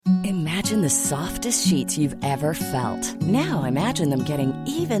Imagine the softest sheets you've ever felt. Now imagine them getting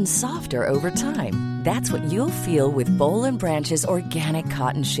even softer over time. That's what you'll feel with Boll & Branch's organic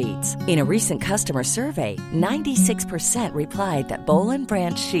cotton sheets. In a recent customer survey, 96% replied that Boll &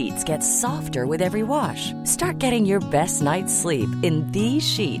 Branch sheets get softer with every wash. Start getting your best night's sleep in these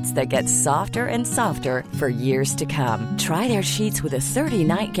sheets that get softer and softer for years to come. Try their sheets with a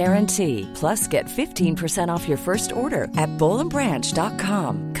 30-night guarantee. Plus, get 15% off your first order at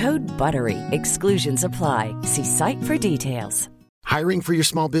bollandbranch.com. Code BUTTERY. Exclusions apply. See site for details. Hiring for your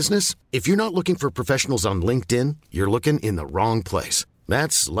small business? If you're not looking for professionals on LinkedIn, you're looking in the wrong place.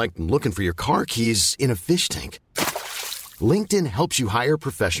 That's like looking for your car keys in a fish tank. LinkedIn helps you hire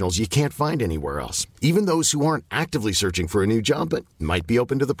professionals you can't find anywhere else, even those who aren't actively searching for a new job but might be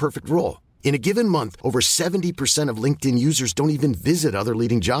open to the perfect role. In a given month, over 70% of LinkedIn users don't even visit other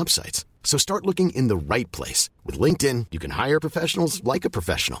leading job sites. So start looking in the right place. With LinkedIn, you can hire professionals like a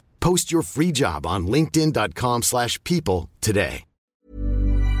professional. Post your free job on linkedin.com/people today.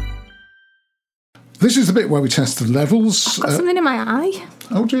 This is the bit where we test the levels. I've got something in my eye.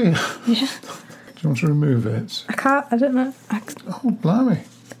 Oh dear. Yeah. Do you want to remove it? I don't know. Oh, blimey.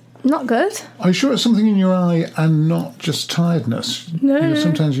 Not good. Are you sure it's something in your eye and not just tiredness? No. You know,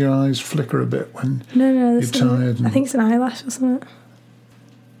 sometimes your eyes flicker a bit when No, you're tired. I think it's an eyelash or something.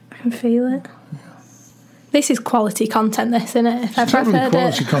 I can feel it. Yeah. This is quality content, this, isn't it? If it's totally heard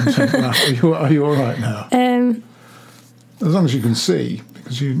quality content. Are you all right now? As long as you can see,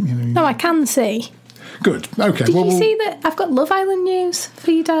 because you know. No, I can see. Good. Okay. Did you see that? I've got Love Island news for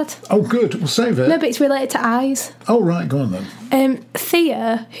you, Dad. Oh, good. We'll save it. No, but it's related to eyes. Oh, right. Go on then.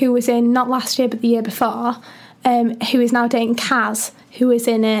 Thea, who was in not last year but the year before, who is now dating Kaz, who was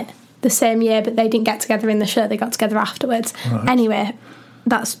in it the same year, but they didn't get together in the show. They got together afterwards. Right. Anyway,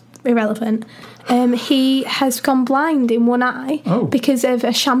 that's irrelevant. He has gone blind in one eye because of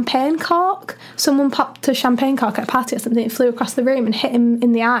a champagne cork. Someone popped a champagne cork at a party or something. It flew across the room and hit him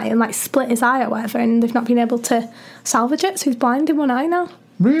in the eye and like split his eye or whatever. And they've not been able to salvage it. So he's blind in one eye now.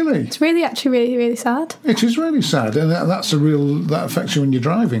 Really? It's really, actually, really, really sad. It is really sad, and that affects you when you're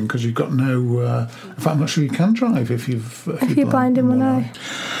driving because you've got no. In fact, I'm not sure you can drive if you're blind in one eye.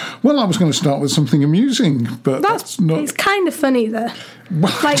 Well, I was going to start with something amusing, but that's not. It's kind of funny though.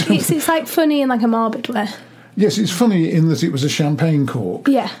 Well, like it's like funny in like a morbid way. Yes, it's funny in that it was a champagne cork.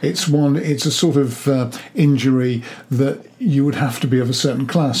 Yeah. It's a sort of injury that you would have to be of a certain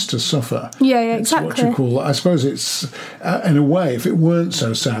class to suffer. Yeah, it's exactly. What you call, I suppose it's, in a way, if it weren't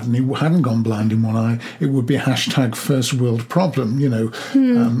so sad and he hadn't gone blind in one eye, it would be a #first world problem,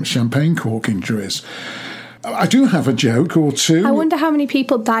 champagne cork injuries. I do have a joke or two. I wonder how many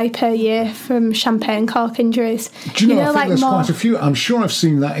people die per year from champagne cork injuries. Do you know I think there's quite a few. I'm sure I've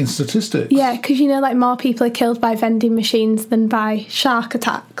seen that in statistics. Yeah, because like more people are killed by vending machines than by shark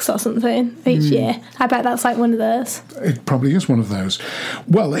attacks or something each year. I bet that's like one of those. It probably is one of those.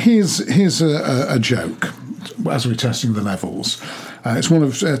 Well, here's a joke as we're testing the levels. It's one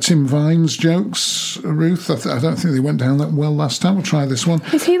of Tim Vine's jokes, Ruth. I don't think they went down that well last time. We'll try this one.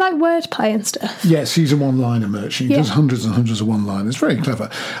 Is he like wordplay and stuff? Yes, he's a one-liner merchant. He does hundreds and hundreds of one-liners. Very clever.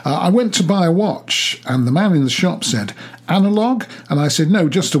 I went to buy a watch, and the man in the shop said, "Analog?" And I said, "No,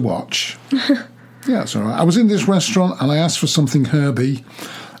 just a watch." Yeah, that's all right. I was in this restaurant, and I asked for something herby.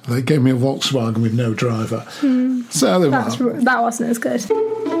 They gave me a Volkswagen with no driver. So that wasn't as good.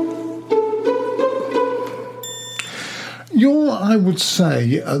 You're, I would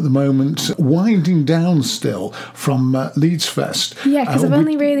say, at the moment, winding down still from Leeds Fest. Yeah, because I've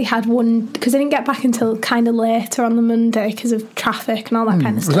only really had one, because I didn't get back until kind of later on the Monday because of traffic and all that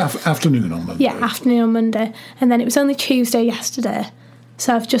kind of stuff. It was afternoon on Monday. Yeah, afternoon on Monday. And then it was only Tuesday yesterday.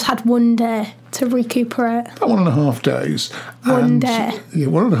 So I've just had one day to recuperate. About 1.5 days. One day. Yeah,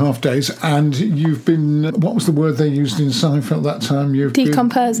 1.5 days. And you've been, what was the word they used in Seinfeld that time?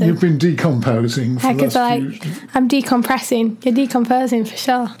 Decomposing. You've been decomposing. I'm decompressing. You're decomposing for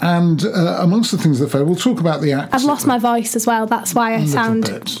sure. And amongst the things that we'll talk about the acts. I've lost my voice as well. That's why I sound...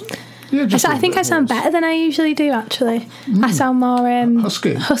 Yeah, I think I sound better than I usually do, actually. I sound more...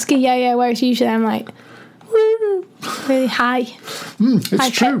 husky. Husky, yeah, whereas usually I'm like... Woo, really high.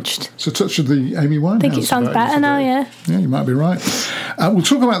 It's true. It's a touch of the Amy Winehouse. I think it sounds better now, yeah. Yeah, you might be right. We'll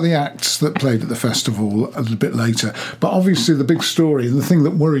talk about the acts that played at the festival a little bit later. But obviously the big story, and the thing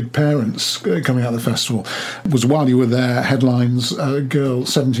that worried parents coming out of the festival, was while you were there, headlines, a girl,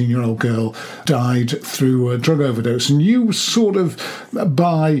 17-year-old girl, died through a drug overdose. And you sort of,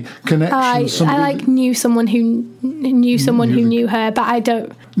 by connection... I knew someone who knew someone who knew her, but I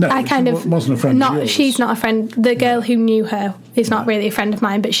don't... No, I kind she of wasn't a friend of yours. She's not a friend. The girl who knew her is not really a friend of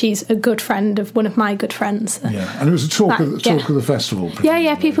mine, but she's a good friend of one of my good friends. Yeah, and it was a talk of the festival.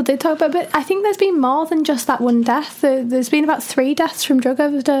 Yeah, people did talk about it, but I think there's been more than just that one death. There's been about 3 deaths from drug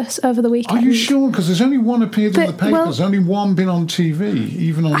overdose over the weekend. Are you sure? Because there's only one appeared in the paper. There's only one been on TV,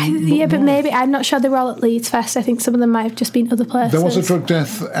 even on... but maybe, I'm not sure they were all at Leeds Fest. I think some of them might have just been other places. There was a drug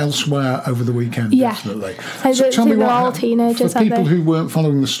death elsewhere over the weekend, definitely. So tell me what happened. Teenagers, for people who weren't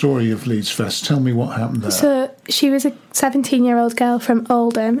following the story of Leeds Fest, tell me what happened there. So she was a 17-year-old girl from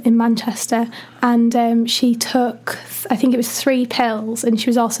Oldham in Manchester, and she took, I think it was 3 pills, and she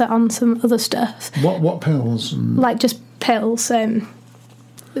was also on some other stuff. What pills? Like just pills.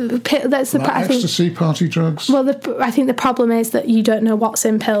 That's the ecstasy, party drugs. Well, I think the problem is that you don't know what's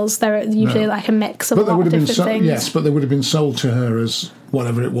in pills. They're usually like a mix of a lot of different things. Yes, but they would have been sold to her as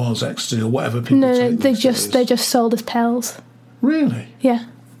whatever it was, ecstasy or whatever people. No, they're just sold as pills. Really? Yeah.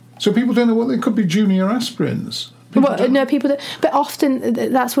 So people don't know what they could be junior aspirins. People don't. But often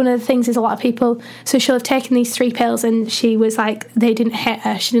that's one of the things is a lot of people. So she'll have taken these 3 pills, and she was like, they didn't hit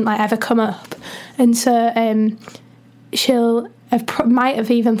her. She didn't like ever come up, and so she'll might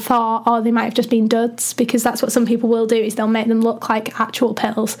have even thought, they might have just been duds, because that's what some people will do, is they'll make them look like actual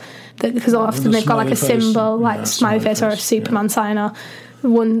pills, because often they've got like a symbol, like smiley face or a Superman sign, or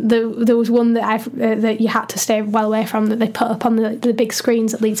there was one that that you had to stay well away from, that they put up on the big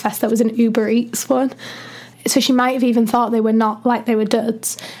screens at Leeds Fest. That was an Uber Eats one. So she might have even thought they were not, like they were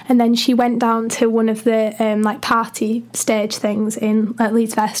duds. And then she went down to one of the like party stage things at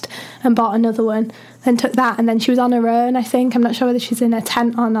Leeds Fest and bought another one, then took that, and then she was on her own, I think. I'm not sure whether she's in a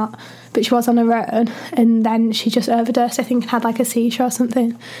tent or not, but she was on her own, and then she just overdosed, I think, and had like a seizure or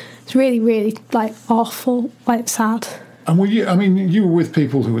something. It's really, really like awful, like sad. And you were with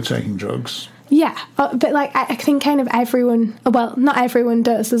people who were taking drugs. Yeah, but like I think kind of everyone, well, not everyone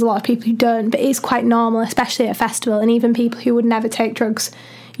does, there's a lot of people who don't, but it is quite normal, especially at a festival, and even people who would never take drugs,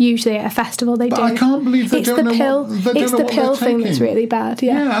 usually at a festival they do. I can't believe they don't know what they're taking. It's the pill thing that's really bad,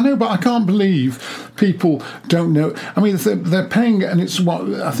 yeah. Yeah, I know, but I can't believe people don't know. I mean, they're paying, and it's what,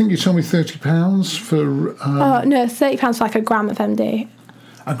 I think you told me £30 for... no, £30 for like a gram of MD.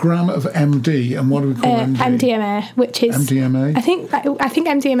 A gram of MD, and what do we call MD? MDMA, which is... MDMA? I think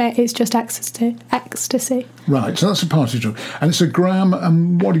MDMA is just ecstasy. Right, so that's a party drug. And it's a gram,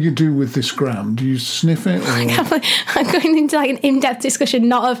 and what do you do with this gram? Do you sniff it? Or? I'm going into like an in-depth discussion,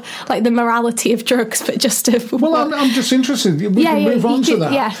 not of like the morality of drugs, but just of... Well, I'm just interested. We can move on to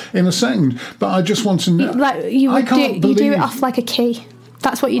that in a second, but I just want to know... You do it off like a key.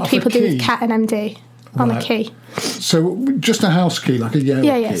 That's what people do with cat and MD. On a key. So just a house key, like a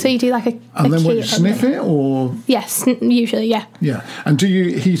Yale key. So you do like a and then key. What, you sniff it, or? Yes, usually, yeah. Yeah, and do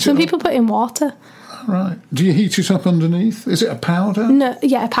you heat it? Some people put in water. Right. Do you heat it up underneath? Is it a powder? No,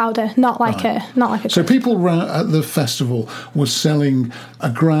 a powder, not like a. So people at the festival were selling a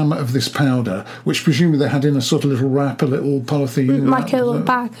gram of this powder, which presumably they had in a sort of little wrap, a little polythene, like a little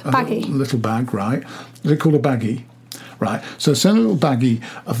baggie. A little bag, right? Is it called a baggie? Right, so sell a little baggie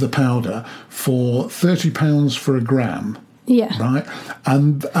of the powder for £30 for a gram. Yeah. Right,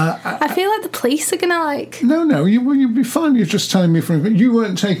 and I feel like the police are gonna like. No, you'll be fine. You're just telling me you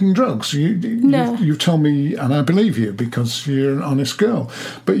weren't taking drugs. No. You've told me, and I believe you because you're an honest girl.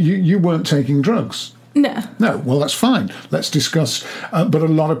 But you weren't taking drugs. No. Well, that's fine. Let's discuss. But a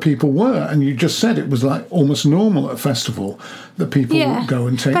lot of people were, and you just said it was like almost normal at a festival that people go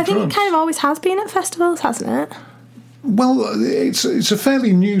and take drugs. But I think it kind of always has been at festivals, hasn't it? Well, it's a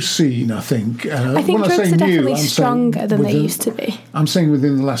fairly new scene, I think. I think drugs are definitely stronger than they used to be. I'm saying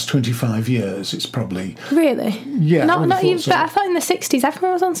within the last 25 years, it's probably... Really? Yeah. Not even, but I thought in the 60s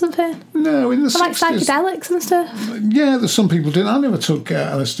everyone was on something. No, in the 60s... Like psychedelics and stuff. Yeah, there's some people did. I never took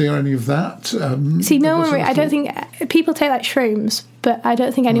LSD or any of that. See, no one really... I don't think... People take like shrooms, but I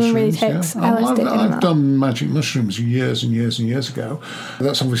don't think anyone really takes LSD. I've done magic mushrooms years and years and years ago.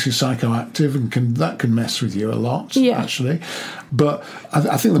 That's obviously psychoactive, and that can mess with you a lot, actually. But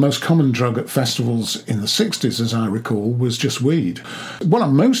I think the most common drug at festivals in the 60s, as I recall, was just weed. What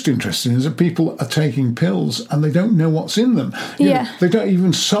I'm most interested in is that people are taking pills and they don't know what's in them. You know, they don't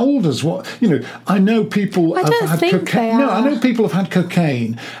even sold as what... I know people have had cocaine. No, I know people have had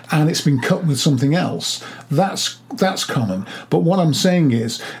cocaine and it's been cut with something else. That's common. But what I'm saying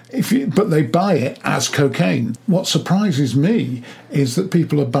is, but they buy it as cocaine. What surprises me is that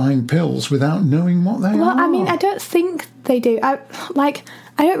people are buying pills without knowing what they are. Well, I mean, I don't think they do. I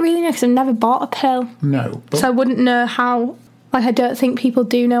don't really know because I've never bought a pill. No. So I wouldn't know how... I don't think people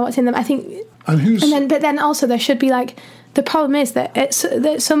do know what's in them. I think... But then also there should be the problem is that at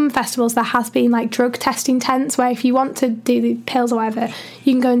some festivals there has been like drug testing tents where if you want to do the pills or whatever,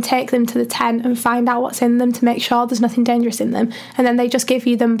 you can go and take them to the tent and find out what's in them to make sure there's nothing dangerous in them, and then they just give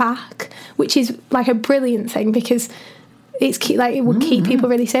you them back, which is like a brilliant thing because it would keep people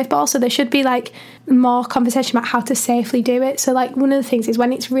really safe. But also there should be like more conversation about how to safely do it. So like one of the things is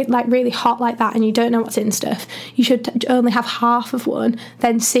when it's really hot like that and you don't know what's in stuff, you should only have half of one,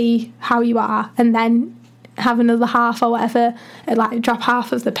 then see how you are, and then have another half or whatever, like drop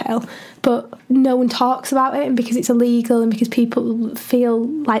half of the pill. But no one talks about it, and because it's illegal and because people feel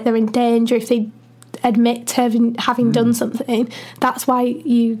like they're in danger if they admit to having done something, that's why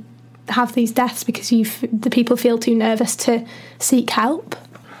you have these deaths, because the people feel too nervous to seek help.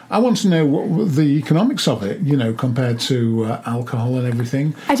 I want to know what the economics of it, compared to alcohol and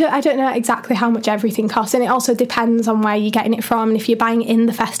everything. I don't know exactly how much everything costs, and it also depends on where you're getting it from. And if you're buying it in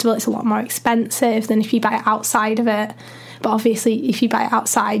the festival, it's a lot more expensive than if you buy it outside of it. But obviously, if you buy it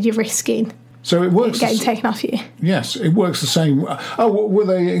outside, you're risking so it works getting taken off you. Yes, it works the same. Oh, were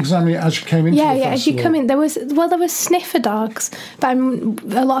they examining it as you came into the festival? Yeah, as you come in, there was sniffer dogs, but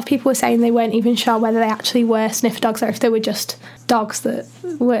a lot of people were saying they weren't even sure whether they actually were sniffer dogs or if they were just dogs that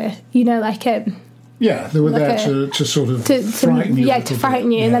were, yeah, they were there to sort of frighten you. Yeah, to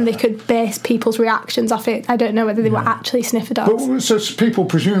frighten you, and then they could base people's reactions off it. I don't know whether they were actually sniffer dogs. But, so people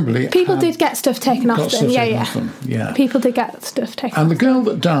presumably... People did get stuff taken off them. Yeah. People did get stuff taken off them. And the girl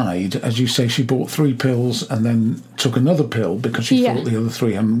that died, as you say, she bought 3 pills and then took another pill because she thought the other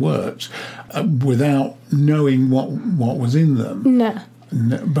 3 hadn't worked, without knowing what was in them. No.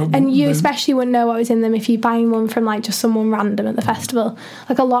 And you especially wouldn't know what was in them if you're buying one from like just someone random at the festival.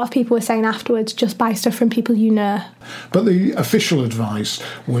 Like a lot of people were saying afterwards, just buy stuff from people you know. But the official advice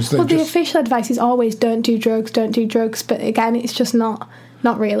was that the official advice is always don't do drugs. But again, it's just not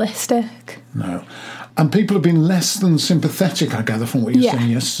realistic. No. And people have been less than sympathetic, I gather, from what you were saying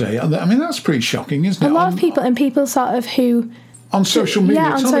yesterday. I mean, that's pretty shocking, isn't it? A lot of people, and people sort of who... On social media?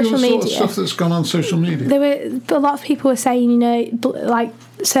 Yeah, on social media. Sort of stuff that's gone on social media. A lot of people were saying, like,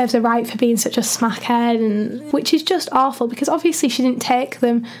 serves her right for being such a smackhead, and which is just awful, because obviously she didn't take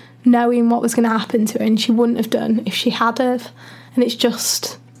them knowing what was going to happen to her, and she wouldn't have done if she had have. And it's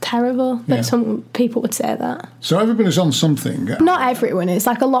just terrible that some people would say that. So everybody's on something. Not everyone is.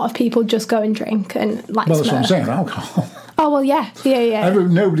 Like, a lot of people just go and drink and like Well, that's what I'm saying, alcohol. Oh, well, yeah.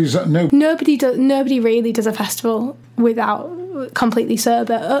 Nobody really does a festival without completely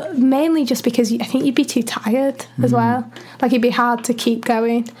sober, mainly just because I think you'd be too tired as well. Like, it'd be hard to keep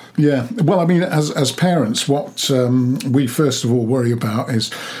going. Yeah, well, I mean, as parents, what we first of all worry about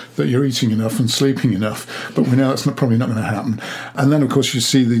is that you're eating enough and sleeping enough, but we know that's probably not going to happen. And then, of course, you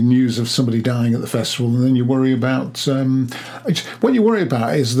see the news of somebody dying at the festival, and then you worry about... what you worry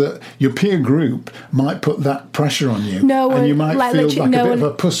about is that your peer group might put that pressure on you, and you might feel like a bit of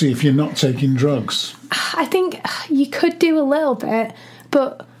a pussy if you're not taking drugs. I think you could do a little bit,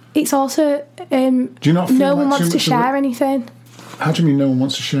 but it's also do you not feel no one wants to share anything. How do you mean no one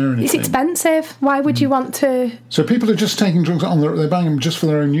wants to share anything? It's expensive. Why would you want to... So people are just taking drugs they're buying them just for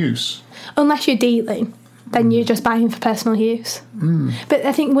their own use? Unless you're dealing, then you're just buying for personal use. But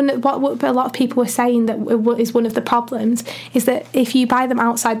I think what a lot of people were saying that is one of the problems is that if you buy them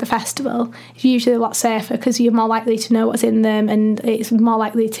outside the festival, it's usually a lot safer because you're more likely to know what's in them, and it's more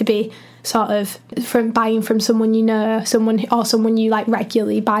likely to be sort of from buying from someone you know, someone you like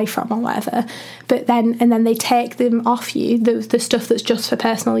regularly buy from or whatever. But then they take them off you, the stuff that's just for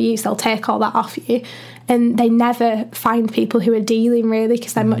personal use, they'll take all that off you, and they never find people who are dealing really,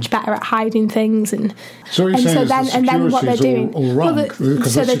 because they're much better at hiding things. And so you're saying then what they're doing all wrong,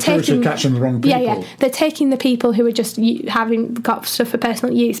 because so they're catching the wrong people. Yeah, they're taking the people who are just having got stuff for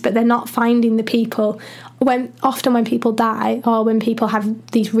personal use, but they're not finding the people. Often when people die or when people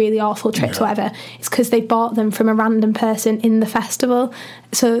have these really awful trips or whatever, it's because they bought them from a random person in the festival.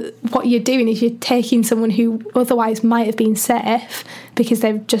 So what you're doing is you're taking someone who otherwise might have been safe because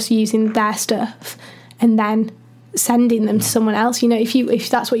they're just using their stuff, and then sending them to someone else. If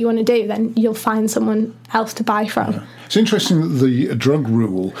that's what you want to do, then you'll find someone else to buy from. Yeah. It's interesting that the drug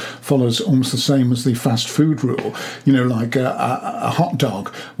rule follows almost the same as the fast food rule. Like a hot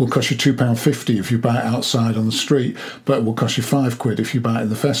dog will cost you £2.50 if you buy it outside on the street, but it will cost you £5 if you buy it in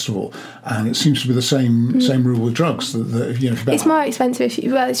the festival. And it seems to be the same rule with drugs. That if you buy it's more expensive.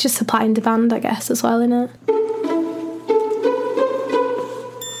 It's just supply and demand, I guess, as well, isn't it?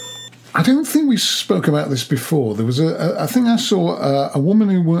 I don't think we spoke about this before. There was I think I saw a woman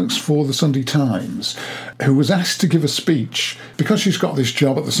who works for the Sunday Times who was asked to give a speech. Because she's got this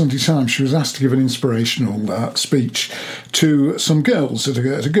job at the Sunday Times, she was asked to give an inspirational speech to some girls,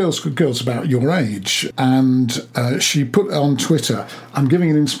 girls about your age. And she put on Twitter, I'm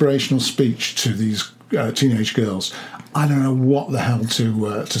giving an inspirational speech to these teenage girls. I don't know what the hell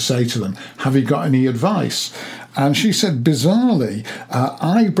to say to them. Have you got any advice? And she said, bizarrely,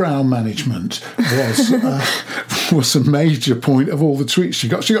 eyebrow management was a major point of all the tweets she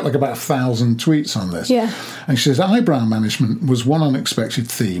got. She got like about 1,000 tweets on this. Yeah. And she says, eyebrow management was one unexpected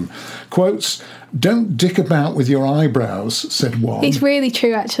theme. Quotes, don't dick about with your eyebrows, said one. It's really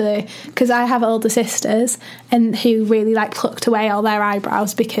true, actually, because I have older sisters and who really plucked away all their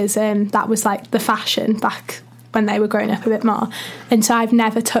eyebrows because that was the fashion back when they were growing up a bit more. And so I've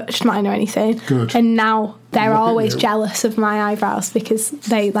never touched mine or anything. Good. And now they're always jealous of my eyebrows because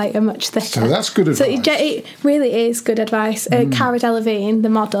they are much thicker. So that's good advice. So it really is good advice. Cara Delevingne, the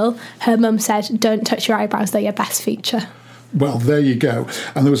model, her mum said, don't touch your eyebrows, they're your best feature. Well, there you go.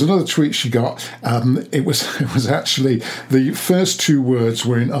 And there was another tweet she got. It was actually the first two words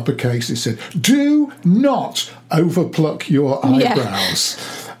were in uppercase. It said, do not overpluck your eyebrows.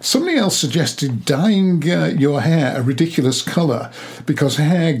 Yeah. Somebody else suggested dyeing your hair a ridiculous colour because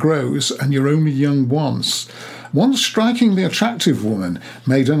hair grows and you're only young once. One strikingly attractive woman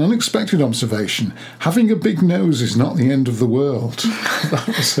made an unexpected observation. Having a big nose is not the end of the world.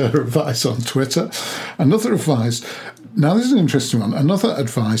 That was her advice on Twitter. Another advised, now this is an interesting one, another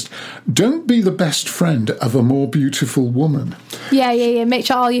advised, don't be the best friend of a more beautiful woman. Yeah. Make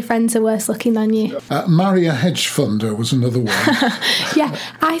sure all your friends are worse looking than you. Marry a hedge funder was another one. Yeah,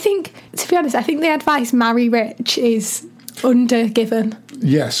 I think, to be honest, I think the advice marry rich is undergiven.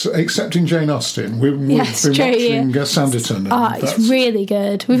 Yes, except in Jane Austen. We've been watching Sanditon. It's really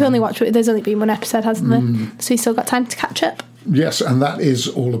good. We've only watched it. There's only been one episode, hasn't there? So we've still got time to catch up. Yes, and that is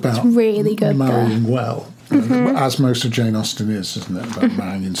all about really good, marrying well. As most of Jane Austen is, isn't it? About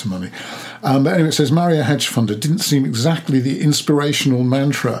marrying into money. But anyway, it says, marry a hedge funder didn't seem exactly the inspirational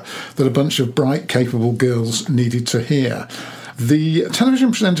mantra that a bunch of bright, capable girls needed to hear. The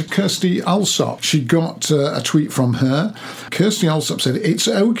television presenter Kirstie Allsopp, she got a tweet from her. Kirstie Allsopp said, it's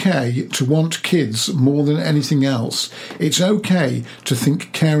okay to want kids more than anything else. It's okay to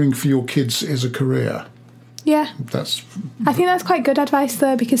think caring for your kids is a career. Yeah. I think that's quite good advice,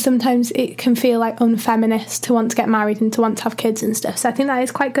 though, because sometimes it can feel unfeminist to want to get married and to want to have kids and stuff. So I think that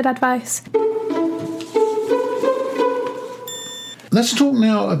is quite good advice. Let's talk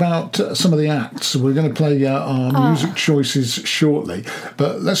now about some of the acts. We're going to play our music choices shortly,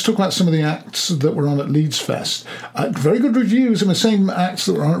 but let's talk about some of the acts that were on at Leeds Fest. Very good reviews, and the same acts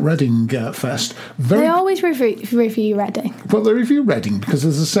that were on at Reading Fest. They always review Reading. Well, they review Reading because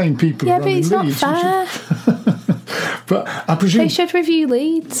there's the same people who are on Leeds. Yeah, but it's not fair. But I presume they should review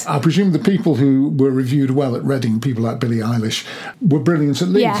Leeds. I presume the people who were reviewed well at Reading, people like Billie Eilish, were brilliant at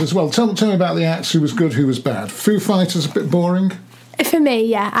Leeds as well. Tell me about the acts, who was good, who was bad. Foo Fighters, a bit boring? For me,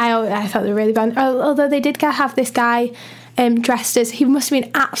 yeah, I thought they were really bad. Although they did have this guy dressed as, he must have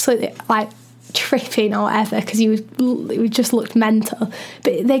been absolutely tripping or whatever because he just looked mental.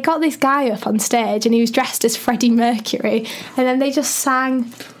 But they got this guy up on stage and he was dressed as Freddie Mercury, and then they just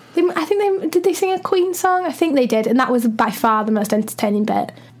sang. Did they sing a Queen song? I think they did, and that was by far the most entertaining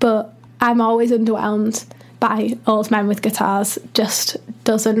bit. But I'm always underwhelmed by old men with guitars. Just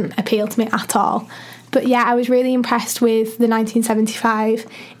doesn't appeal to me at all. But yeah, I was really impressed with the 1975,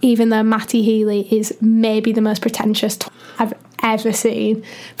 even though Matty Healy is maybe the most pretentious I've ever seen,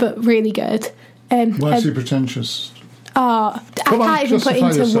 but really good. Why is he pretentious? I can't even put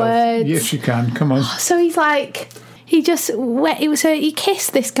into yourself. Words. Yes, you can. Come on. So he's he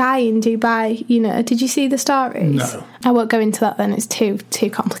kissed this guy in Dubai, Did you see the stories? No. I won't go into that then, it's too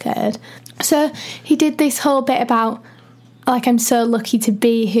complicated. So he did this whole bit about, I'm so lucky to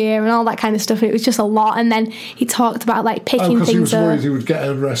be here and all that kind of stuff. It was just a lot. And then he talked about picking things up. Because he was worried he would get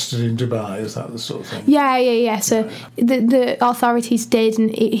arrested in Dubai. Is that the sort of thing? Yeah. So the authorities did, and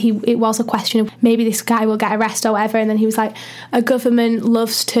it was a question of maybe this guy will get arrested or whatever. And then he was like, a government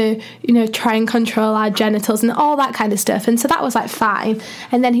loves to, try and control our genitals and all that kind of stuff. And so that was fine.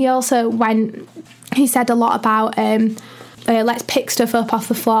 And then he also he said a lot about let's pick stuff up off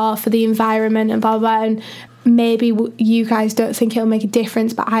the floor for the environment and blah, blah, blah. And maybe you guys don't think it'll make a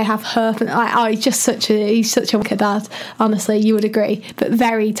difference, but I have hope. And he's such a wicked dad. Honestly, you would agree, but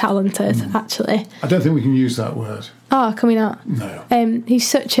very talented. Actually, I don't think we can use that word. Oh, can we not? No. He's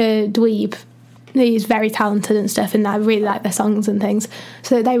such a dweeb. He's very talented and stuff, and I really like their songs and things.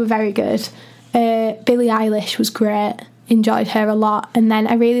 So they were very good. Billie Eilish was great enjoyed her a lot. And then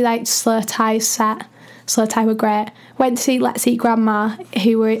I really liked Slow Tie's set. Slow Tie were great. Went to see Let's Eat Grandma,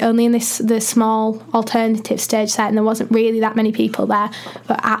 who were only in the small alternative stage set, and there wasn't really that many people there,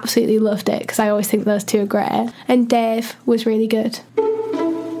 but absolutely loved it because I always think those two are great. And Dave was really good.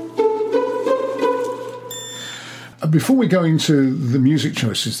 Before we go into the music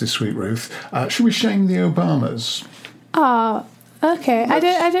choices this week, Ruth, should we shame the Obamas? Oh, okay. I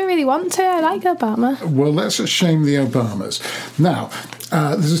don't really want to. I like Obama. Well, let's shame the Obamas. Now,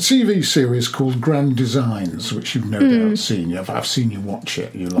 there's a TV series called Grand Designs, which you've no doubt seen. I've seen you watch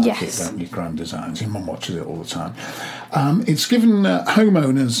it. You like it, don't you, Grand Designs? Your mum watches it all the time. It's given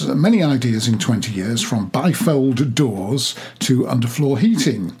homeowners many ideas in 20 years, from bifold doors to underfloor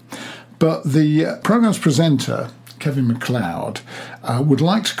heating. But the programme's presenter, Kevin MacLeod, would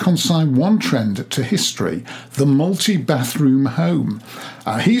like to consign one trend to history: the multi-bathroom home.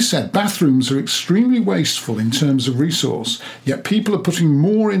 He said bathrooms are extremely wasteful in terms of resource, yet people are putting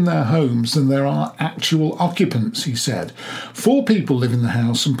more in their homes than there are actual occupants, he said. 4 people live in the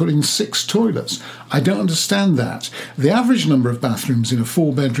house and put in 6 toilets. I don't understand that. The average number of bathrooms in a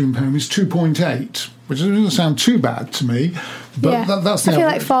 4-bedroom home is 2.8, which doesn't sound too bad to me. But that's the I feel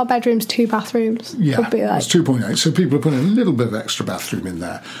like 4 bedrooms, 2 bathrooms. Yeah, would be like... it's 2.8, so people are putting a little bit of extra bathroom in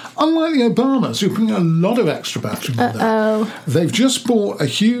there. Unlike the Obamas, who are putting a lot of extra bathroom in there. They've just bought a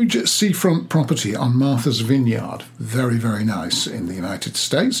huge seafront property on Martha's Vineyard. Very, very nice in the United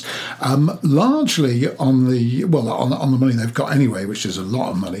States. Largely on the money they've got anyway, which is a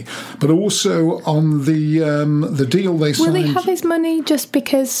lot of money, but also on the deal they signed. Will he have his money just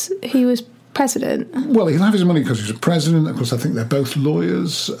because he was president? Well, he'll have his money because he's a president. Of course, I think they're both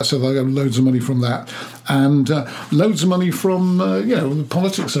lawyers, so they'll get loads of money from that, and loads of money from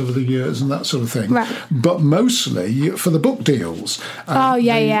politics over the years and that sort of thing. Right. But mostly for the book deals.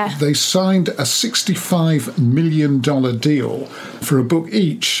 They signed a $65 million deal for a book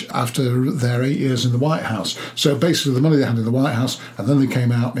each after their 8 years in the White House. So basically, the money they had in the White House, and then they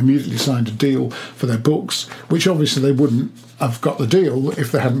came out, immediately signed a deal for their books, which obviously they wouldn't have got the deal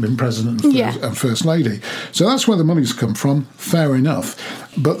if they hadn't been president and first lady. So that's where the money's come from. Fair enough.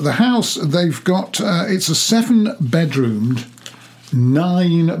 But the house they've got, it's a 7-bedroomed,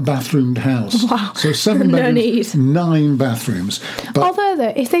 9-bathroomed house. Wow. So 7 bedrooms, 9 bathrooms. But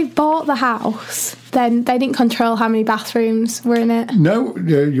although, if they bought the house, then they didn't control how many bathrooms were in it. No,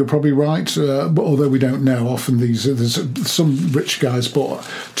 you're probably right. Although we don't know. Often there's some rich guy's bought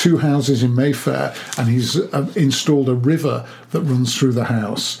 2 houses in Mayfair, and he's installed a river that runs through the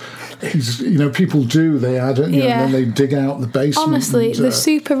house. People do. They add it, and then they dig out the basement. Honestly, the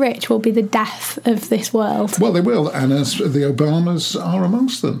super rich will be the death of this world. Well, they will, and as the Obamas are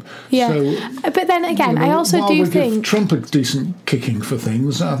amongst them. Yeah, so, but then again, I also do think give Trump a decent kicking for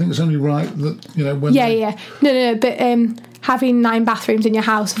things. I think it's only right that when no, but having 9 bathrooms in your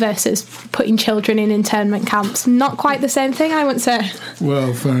house versus putting children in internment camps, not quite the same thing, I wouldn't say.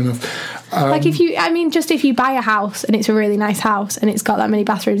 Well, fair enough. If you buy a house and it's a really nice house and it's got that many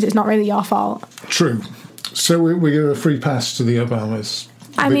bathrooms, it's not really your fault. True. So we give a free pass to the Obamas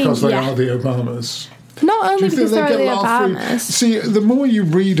because they are the Obamas. Not only because they're the Obamas. See, the more you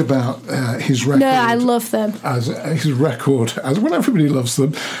read about his record... No, I love them. When everybody loves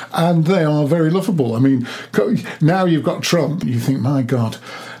them, and they are very lovable. I mean, now you've got Trump, you think, my God,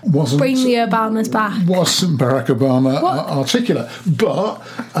 bring the Obamas back. Wasn't Barack Obama articulate? But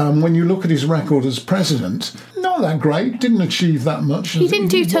when you look at his record as president, not that great, didn't achieve that much. He didn't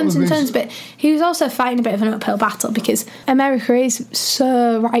do tons and tons, but he was also fighting a bit of an uphill battle because America is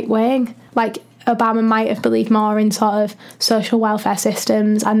so right-wing. Like, Obama might have believed more in sort of social welfare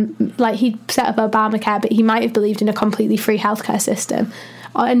systems, and he set up Obamacare, but he might have believed in a completely free healthcare system,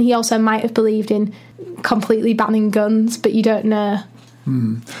 and he also might have believed in completely banning guns, but you don't know.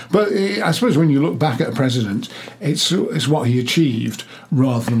 But I suppose when you look back at a president, it's what he achieved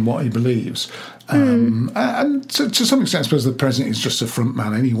rather than what he believes. And to some extent, I suppose the president is just a front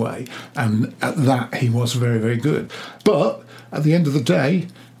man anyway, and at that he was very, very good. But at the end of the day,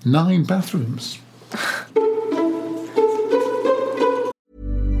 9 bathrooms.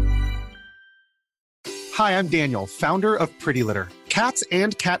 Hi, I'm Daniel, founder of Pretty Litter. Cats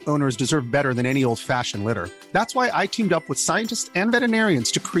and cat owners deserve better than any old-fashioned litter. That's why I teamed up with scientists and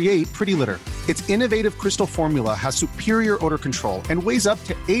veterinarians to create Pretty Litter. Its innovative crystal formula has superior odor control and weighs up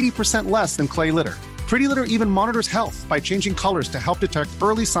to 80% less than clay litter. Pretty Litter even monitors health by changing colors to help detect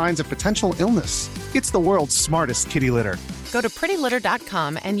early signs of potential illness. It's the world's smartest kitty litter. Go to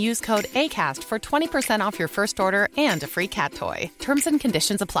prettylitter.com and use code ACAST for 20% off your first order and a free cat toy. Terms and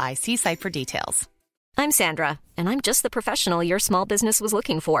conditions apply. See site for details. I'm Sandra, and I'm just the professional your small business was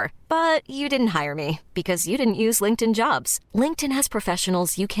looking for. But you didn't hire me because you didn't use LinkedIn Jobs. LinkedIn has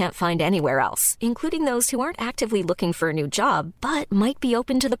professionals you can't find anywhere else, including those who aren't actively looking for a new job, but might be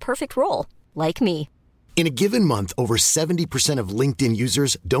open to the perfect role, like me. In a given month, over 70% of LinkedIn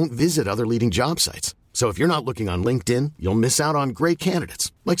users don't visit other leading job sites. So if you're not looking on LinkedIn, you'll miss out on great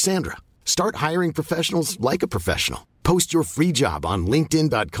candidates like Sandra. Start hiring professionals like a professional. Post your free job on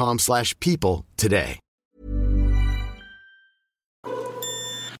linkedin.com/people today.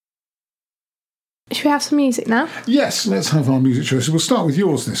 Should we have some music now? Yes, let's have our music choices. We'll start with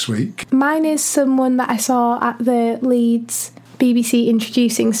yours this week. Mine is someone that I saw at the Leeds BBC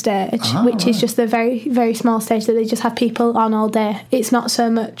introducing stage, which is just a very, very small stage that they just have people on all day. It's not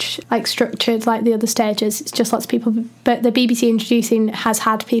so much like structured like the other stages, it's just lots of people. But the BBC introducing has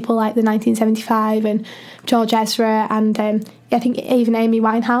had people like the 1975 and George Ezra and I think even Amy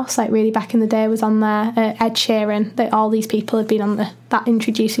Winehouse, like really back in the day, was on there. Ed Sheeran, all these people have been on that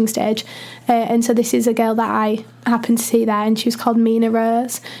introducing stage. And so this is a girl that I happened to see there, and she was called Mina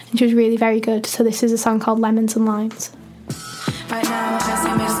Rose, and she was really very good. So this is a song called Lemons and Limes. Right now, as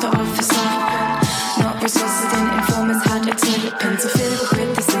I missed the officer, not resisting, informers had exhibit interfered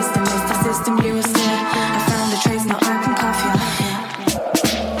with the system. It's the system you were still. I found the trace, now I can cuff you.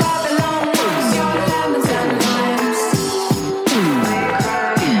 Babylon, your lemons and limes.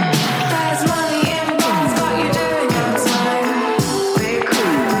 There's money in bonds, got you doing your time.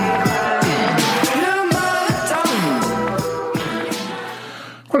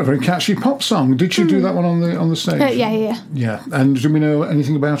 Quite a very catchy pop song. Did she do that one on the stage? Yeah. And do we know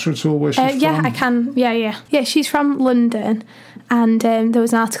anything about her at all? Where she's from? Yeah, I can. Yeah. She's from London, and there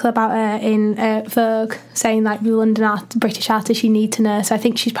was an article about her in Vogue saying like the British artist you need to know. So I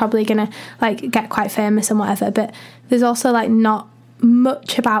think she's probably gonna like get quite famous and whatever. But there's also like not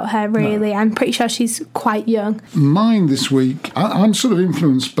much about her really. No. I'm pretty sure she's quite young. Mine this week, I'm sort of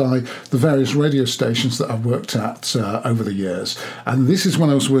influenced by the various radio stations that I've worked at over the years, and this is when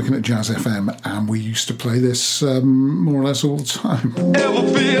I was working at Jazz FM, and we used to play this more or less all the time. Ever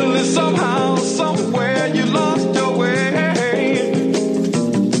feel it somehow, somewhere you lost your way,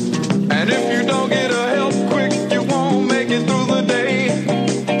 and if you don't get a help quick, you won't make it through the day,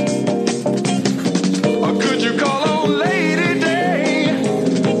 or could you call on Lady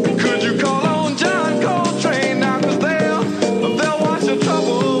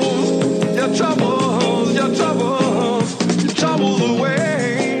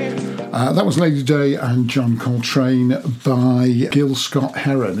that was Lady Day and John Coltrane by Gil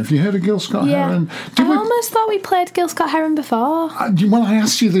Scott-Heron. Have you heard of Gil Scott-Heron? I almost thought we played Gil Scott-Heron before. Well, I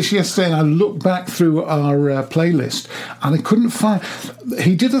asked you this yesterday, and I looked back through our playlist, and I couldn't find...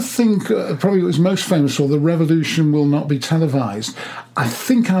 He did a thing, probably it was most famous for, The Revolution Will Not Be Televised. I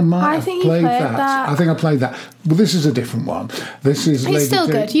think I might have played that. I think I played that. Well, this is a different one. This is It's still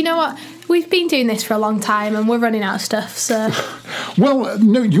good. You know what? We've been doing this for a long time and we're running out of stuff, so... Well,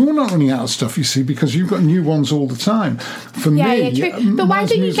 no, you're not running out of stuff, you see, because you've got new ones all the time. For me... Yeah, true. But why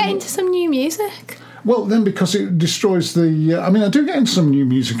don't you get into some new music? Well, then because it destroys the... I mean, I do get into some new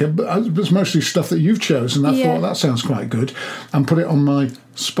music, but it's mostly stuff that you've chosen. I thought that sounds quite good, and put it on my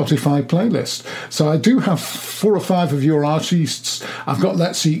Spotify playlist. So I do have 4 or 5 of your artists. I've got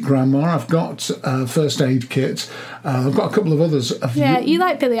Let's Eat Grandma. I've got First Aid Kit. I've got a couple of others. You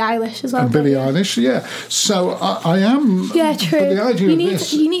like Billie Eilish as well. Billie Eilish, yeah. So I am... Yeah, true. But the idea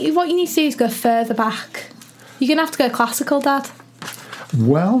what you need to do is go further back. You're going to have to go classical, Dad.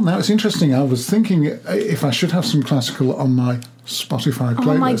 Well, now it's interesting. I was thinking if I should have some classical on my Spotify playlist.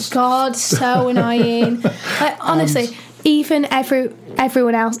 Oh my God, so annoying. Like, honestly, even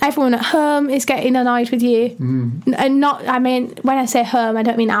everyone else, everyone at home is getting annoyed with you. And not, I mean, when I say home, I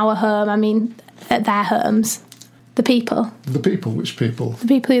don't mean our home, I mean at their homes. The people. The people? Which people? The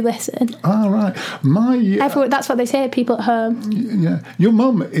people who listen. Ah, right. Everyone, that's what they say, people at home. Yeah. Your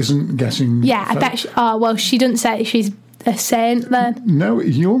mum isn't getting... Yeah, I bet she doesn't say she's a saint then. No,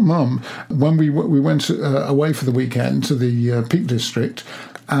 your mum, when we went away for the weekend to the Peak District,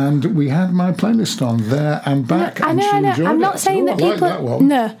 and we had my playlist on there and back, no, and she enjoyed it. I'm not saying that people... Like that one.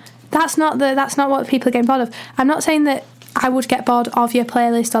 No, that's not what people are getting bored of. I'm not saying that I would get bored of your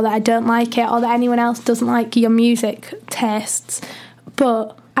playlist or that I don't like it or that anyone else doesn't like your music tastes,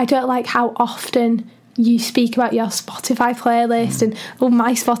 but I don't like how often you speak about your Spotify playlist and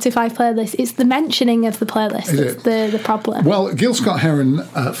my Spotify playlist. It's the mentioning of the playlist that's the problem. Well, Gil Scott-Heron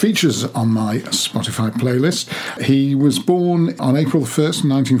features on my Spotify playlist. He was born on April 1st,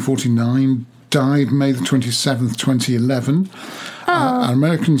 1949, died May the 27th, 2011.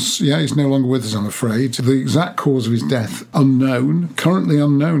 Americans, he's no longer with us, I'm afraid. The exact cause of his death, unknown. Currently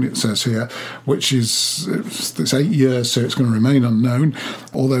unknown, it says here, which is, it's 8 years, so it's going to remain unknown,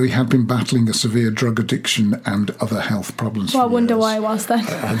 although he had been battling a severe drug addiction and other health problems. Well, I wonder why it was then.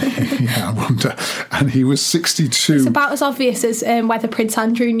 I wonder. And he was 62. It's about as obvious as whether Prince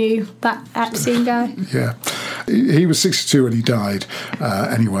Andrew knew that Epstein guy. Yeah. He was 62 when he died,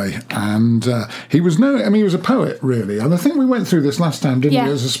 anyway. And he was a poet, really. And I think we went through this last time, didn't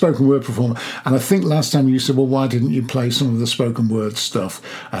we, as a spoken word performer. And I think last time you said, well, why didn't you play some of the spoken word stuff?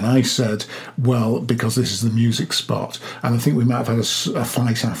 And I said, well, because this is the music spot. And I think we might have had a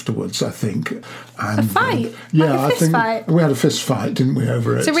fight afterwards, I think. And, a fight? Yeah, I think fight. We had a fist fight, didn't we,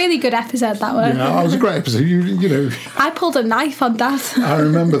 over it? It's a really good episode, that one. Yeah, it was a great episode. You know. I pulled a knife on Dad. I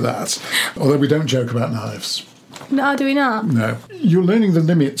remember that. Although we don't joke about knives. No, do we not? No. You're learning the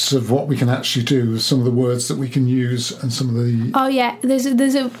limits of what we can actually do, some of the words that we can use and some of the... Oh, yeah. There's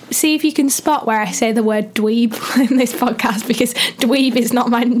a see if you can spot where I say the word dweeb in this podcast, because dweeb is not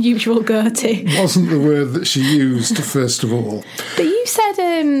my usual go-to. Wasn't the word that she used, first of all. But you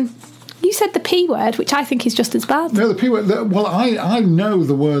said the P word, which I think is just as bad. No, the P word... Well, I know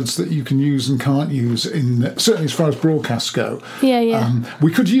the words that you can use and can't use, certainly as far as broadcasts go. Yeah.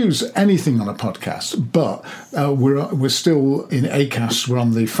 We could use anything on a podcast, but we're still in Acast. We're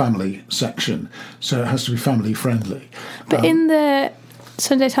on the family section, so it has to be family friendly. But in the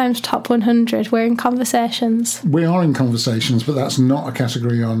Sunday Times Top 100, we're in conversations. We are in conversations, but that's not a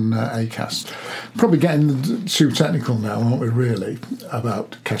category on Acast. Probably getting too technical now, aren't we, really,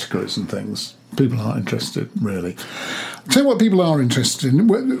 about categories and things. People aren't interested, really. I'll tell you what people are interested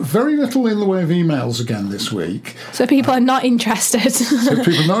in. Very little in the way of emails again this week. So people are not interested. So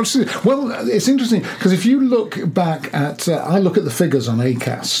people are not interested. Well, it's interesting, because if you look back at... I look at the figures on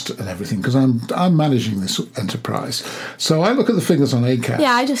Acast and everything, because I'm managing this enterprise. So I look at the figures on Acast.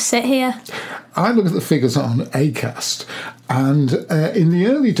 Yeah, I just sit here. I look at the figures on Acast, and in the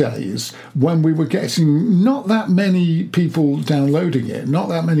early days, when we were getting not that many people downloading it, not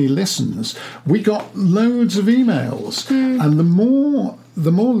that many listens, we got loads of emails. And the more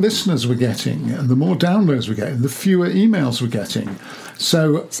listeners we're getting and the more downloads we're getting, the fewer emails we're getting.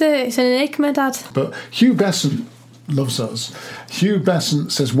 So it's an enigma, Dad. But Hugh Besant loves us. Hugh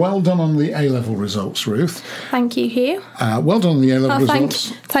Besant says, well done on the A-level results, Ruth. Thank you, Hugh. Well done on the A-level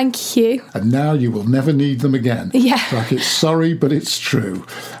results. Thank you. And now you will never need them again. Yeah. Like, it's sorry, but it's true.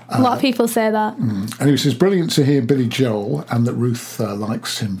 A lot of people say that. And he says, brilliant to hear Billy Joel, and that Ruth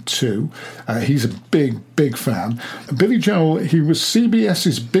likes him too. He's a big fan. Billy Joel, he was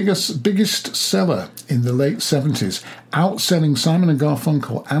CBS's biggest seller in the late 70s, outselling Simon &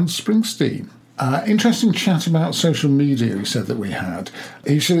 Garfunkel and Springsteen. Interesting chat about social media, he said, that we had.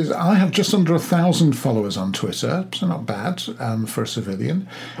 He says, I have just under 1,000 followers on Twitter, so not bad for a civilian.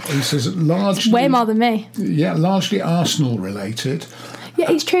 He says, largely... It's way more than me. Yeah, largely Arsenal-related.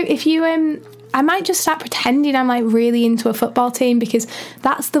 Yeah, it's true. If you... I might just start pretending I'm like really into a football team, because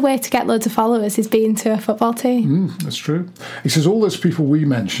that's the way to get loads of followers, is being into a football team. That's true. He says all those people we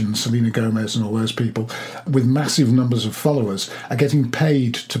mentioned, Selena Gomez and all those people with massive numbers of followers, are getting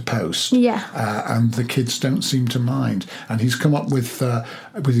paid to post. Yeah. And the kids don't seem to mind. And he's come up with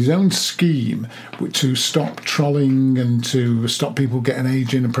his own scheme to stop trolling and to stop people getting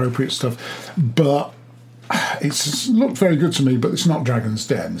age-inappropriate stuff. But... it's looked very good to me, but it's not Dragon's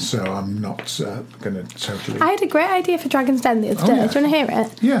Den, so I'm not going to totally... I had a great idea for Dragon's Den the other day. Yeah. Do you want to hear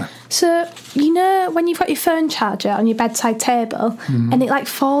it? Yeah. So, you know when you've got your phone charger on your bedside table, and it like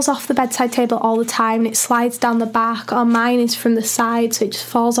falls off the bedside table all the time, and it slides down the back, or mine is from the side, so it just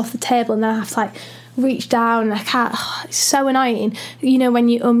falls off the table, and then I have to like reach down, and I can't... it's so annoying, you know, when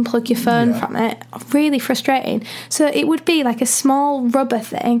you unplug your phone from it. Really frustrating. So it would be like a small rubber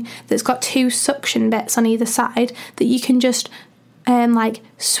thing that's got two suction bits on either side that you can just like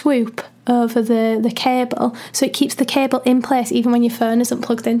swoop over the cable, so it keeps the cable in place even when your phone isn't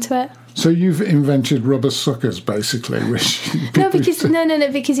plugged into it. So you've invented rubber suckers, basically, which... No,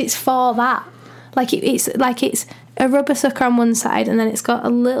 because it's for that. Like it's a rubber sucker on one side, and then it's got a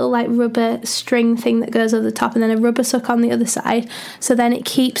little like rubber string thing that goes over the top, and then a rubber sucker on the other side. So then it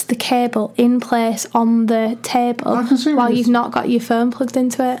keeps the cable in place on the table while you've not got your phone plugged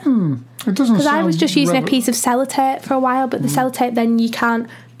into it. It doesn't. Because I was just using a piece of sellotape for a while, but the sellotape, then you can't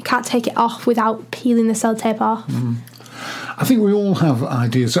take it off without peeling the sellotape off. I think we all have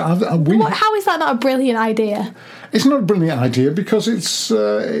ideas. How is that not a brilliant idea? It's not a brilliant idea because it's...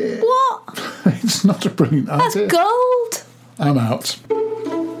 what? It's not a brilliant idea. That's gold. I'm out.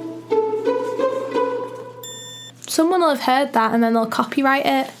 Someone will have heard that and then they'll copyright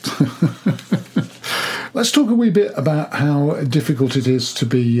it. Let's talk a wee bit about how difficult it is to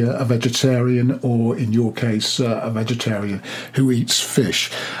be a vegetarian, or in your case, a vegetarian who eats fish.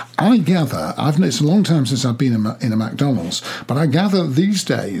 I gather, it's a long time since I've been in a McDonald's, but I gather these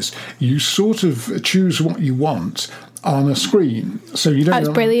days you sort of choose what you want on a screen. So you don't. That's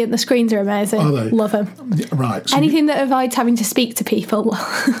brilliant. The screens are amazing. Are they? Love them. Yeah, right. So anything that avoids having to speak to people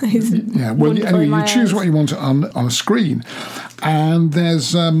is anyway, you choose what you want on a screen. And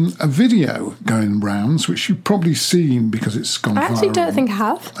there's a video going rounds, which you've probably seen because it's gone viral. I actually don't think I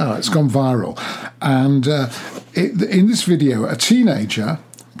have. Oh, it's gone viral. And in this video, a teenager,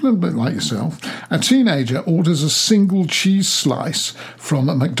 a little bit like yourself, a teenager orders a single cheese slice from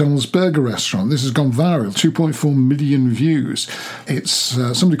a McDonald's burger restaurant. This has gone viral, 2.4 million views. It's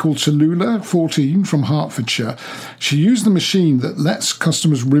somebody called Tallulah, 14, from Hertfordshire. She used the machine that lets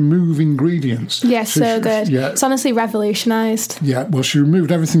customers remove ingredients. Yeah, so good. Yeah. It's honestly revolutionised. Yeah, well, she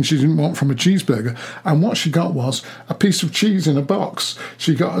removed everything she didn't want from a cheeseburger, and what she got was a piece of cheese in a box.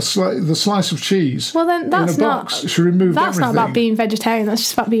 She got the slice of cheese. Well, then that's in a box. She removed that's everything. Not about being vegetarian. That's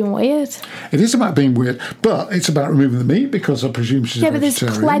just about being weird. It is about being weird, but it's about removing the meat because I presume she's a vegetarian. But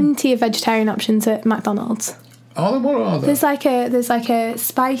there's plenty of vegetarian options at McDonald's. Are there? What are there? There's like a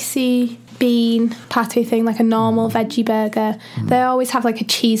spicy bean patty thing, like a normal veggie burger. They always have like a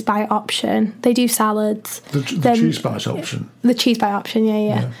cheese bite option. They do salads. The cheese bite option. The cheese bite option,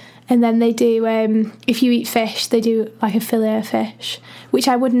 yeah. And then they do, if you eat fish, they do like a fillet of fish, which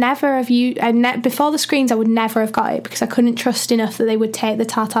I would never have used. Before the screens, I would never have got it because I couldn't trust enough that they would take the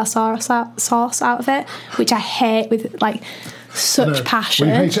tartar sauce out of it, which I hate with like such passion.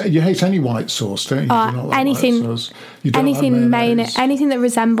 Well, you hate any white sauce, don't you? You don't like anything, white sauce. You don't anything like mayonnaise. Anything that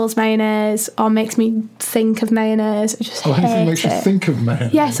resembles mayonnaise or makes me think of mayonnaise. I just hate anything makes it. You think of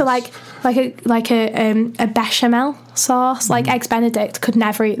mayonnaise. Yeah, so like a bechamel sauce, like Eggs Benedict, could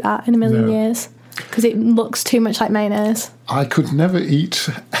never eat that in a million years because it looks too much like mayonnaise. I could never eat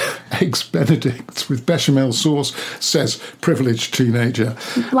Eggs Benedict with bechamel sauce, says privileged teenager.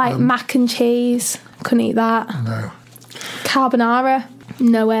 Like mac and cheese, couldn't eat that. No. Carbonara,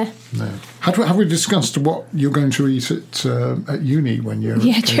 no way. No. Have we discussed what you're going to eat at uni when you're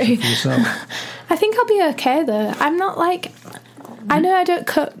true. For yourself? I think I'll be okay though. I'm not like, I know I don't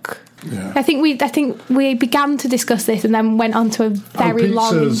cook. Yeah. I think we began to discuss this and then went on to a very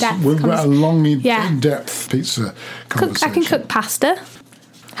long, in-depth in-depth pizza conversation. I can cook pasta.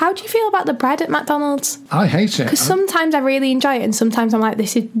 How do you feel about the bread at McDonald's? I hate it. Because sometimes I really enjoy it and sometimes I'm like,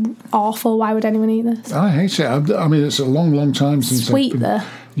 this is awful. Why would anyone eat this? I hate it. I mean, it's a long, long time since Sweet, though.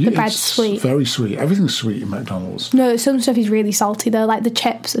 The bread's sweet. Very sweet. Everything's sweet in McDonald's. No, some stuff is really salty, though. Like the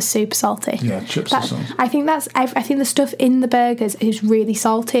chips are super salty. Yeah, chips are salty. I think the stuff in the burgers is really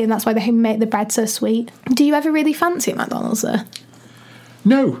salty and that's why they make the bread so sweet. Do you ever really fancy McDonald's, though?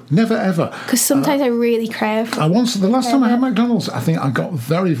 No, never ever. Because sometimes I really crave. The last time I had McDonald's, I think I got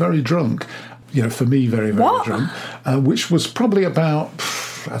very, very drunk. For me, very, very drunk. Which was probably about,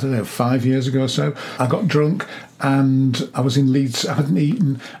 5 years ago or so. I got drunk and I was in Leeds. I hadn't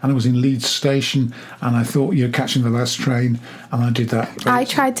eaten and I was in Leeds station and I thought, catching the last train, and I did that. I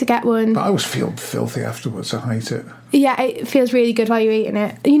tried to get one. But I always feel filthy afterwards. I hate it. Yeah, it feels really good while you're eating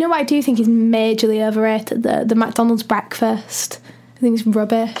it. You know what I do think is majorly overrated? The McDonald's breakfast. I think it's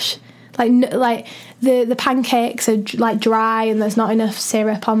rubbish. Like the pancakes are like dry and there's not enough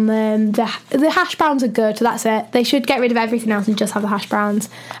syrup on them. The hash browns are good. That's it. They should get rid of everything else and just have the hash browns.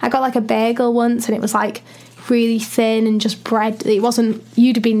 I got like a bagel once and it was like really thin and just bread. It wasn't.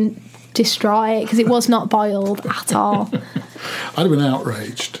 You'd have been distraught because it was not boiled at all. I'd have been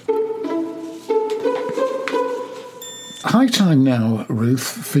outraged. High time now, Ruth,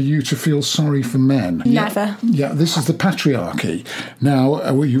 for you to feel sorry for men. Never. Yeah, this is the patriarchy. Now,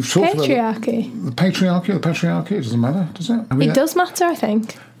 you've talked about... The patriarchy, it doesn't matter, does it? It does matter, I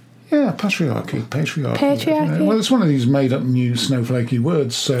think. Yeah, patriarchy. Well, it's one of these made-up new snowflakey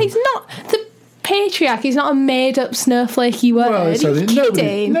words, so... It's not... The patriarchy is not a made-up snowflakey word. Well, so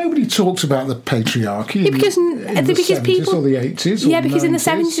nobody talks about the patriarchy because people or the 80s. Yeah, because in the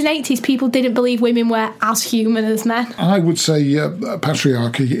 70s and 80s, people didn't believe women were as human as men. I would say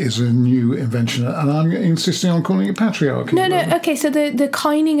patriarchy is a new invention, and I'm insisting on calling it patriarchy. No, okay, so the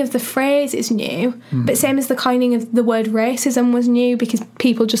coining of the phrase is new, but same as the coining of the word racism was new because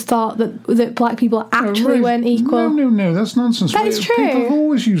people just thought that black people actually weren't equal. No, that's nonsense. That is true. People have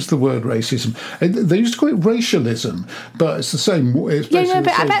always used the word racism. They used to call it racialism, but it's the same. It's basically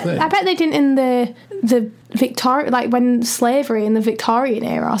the same thing. I bet they didn't in the Victoria, like when slavery in the Victorian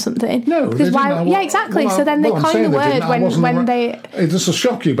era or something. No, because exactly. So then they coined the word when they. This will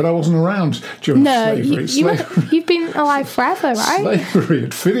shock you, but I wasn't around during slavery. You've been alive forever, right? Slavery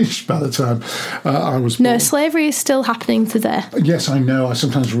had finished by the time I was born. No, slavery is still happening today. Yes, I know. I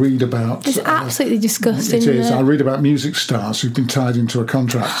sometimes read about. It's absolutely disgusting. It is. I read about music stars who've been tied into a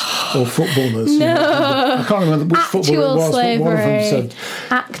contract, or footballers. No, I can't remember which footballer it was. Slavery. But one of them said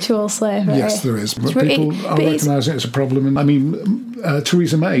actual slavery. Yes, there is. But people are recognising it as a problem. And I mean,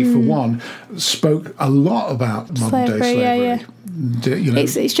 Theresa May, for one, spoke a lot about modern day slavery. Yeah.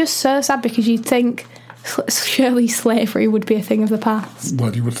 It's just so sad because you'd think surely slavery would be a thing of the past.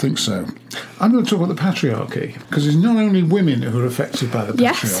 Well, you would think so. I'm going to talk about the patriarchy, because it's not only women who are affected by the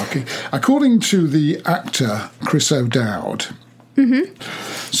patriarchy. Yes. According to the actor Chris O'Dowd,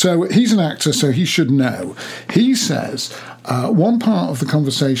 so he's an actor, so he should know. He says one part of the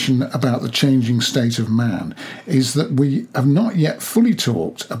conversation about the changing state of man is that we have not yet fully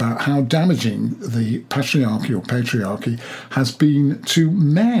talked about how damaging the patriarchy or patriarchy has been to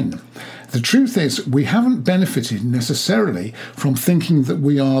men. The truth is, we haven't benefited necessarily from thinking that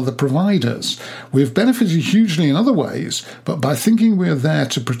we are the providers. We've benefited hugely in other ways, but by thinking we are there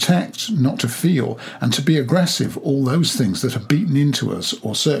to protect, not to feel, and to be aggressive, all those things that are beaten into us,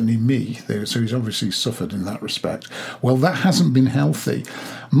 or certainly me, so he's obviously suffered in that respect, well, that hasn't been healthy.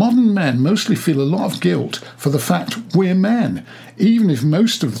 Modern men mostly feel a lot of guilt for the fact we're men, even if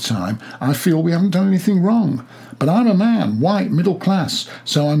most of the time I feel we haven't done anything wrong. But I'm a man, white, middle class,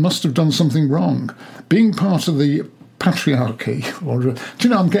 so I must have done something wrong. Being part of the patriarchy, or do you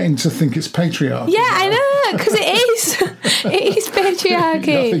know, I'm getting to think it's patriarchy. Yeah, I know, because it is. It is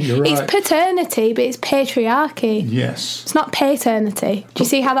patriarchy. I think you're right. It's paternity, but it's patriarchy. Yes. It's not paternity. Do you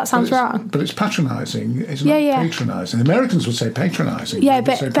see how that sounds wrong? But it's patronising. It's not patronising. The Americans would say patronising. Yeah,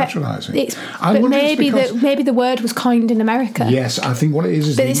 but patronising. But maybe the word was coined in America. Yes, I think what it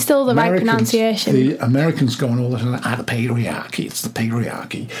is but it's still the right pronunciation. The Americans go on all the time, the patriarchy. It's the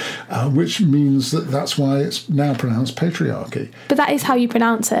patriarchy, which means that's why it's now pronounced patriarchy. But that is how you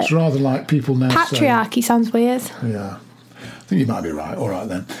pronounce it. It's rather like people now patriarchy sounds weird. Yeah. I think you might be right. All right,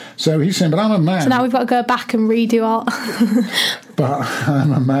 then. So he's saying, but I'm a man. So now we've got to go back and redo all. But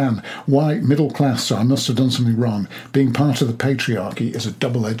I'm a man, white, middle class, so I must have done something wrong. Being part of the patriarchy is a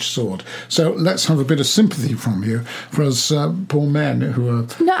double-edged sword. So let's have a bit of sympathy from you for us poor men who are...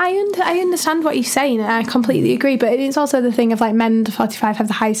 No, I understand what you're saying, and I completely agree, but it's also the thing of, like, men under 45 have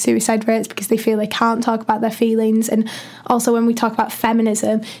the highest suicide rates because they feel they can't talk about their feelings. And also when we talk about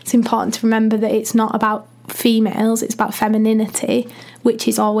feminism, it's important to remember that it's not about females, it's about femininity, which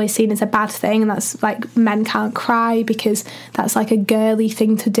is always seen as a bad thing. And that's like, men can't cry because that's like a girly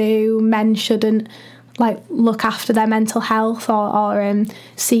thing to do. Men shouldn't like look after their mental health or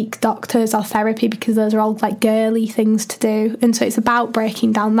seek doctors or therapy because those are all like girly things to do. And so it's about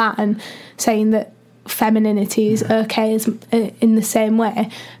breaking down that and saying that femininity is okay as in the same way.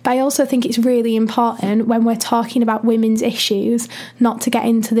 But I also think it's really important when we're talking about women's issues not to get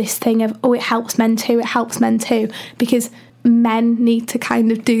into this thing of, oh, it helps men too, because men need to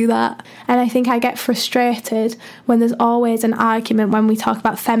kind of do that. And I think I get frustrated when there's always an argument when we talk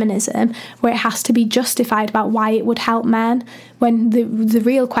about feminism where it has to be justified about why it would help men, when the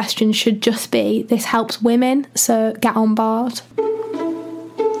real question should just be, this helps women, so get on board.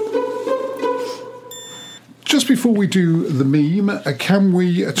 Just before we do the meme, can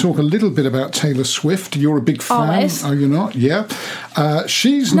we talk a little bit about Taylor Swift? You're a big fan, always. Are you not? Yeah.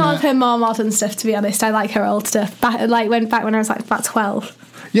 She's not of her more modern stuff, to be honest. I like her old stuff. Back when I was like about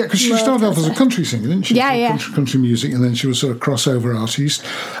 12. Yeah, because she started off as a country singer, didn't she? Yeah. Country music, and then she was sort of crossover artist.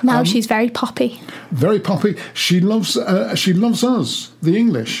 Now she's very poppy. Very poppy. She loves us, the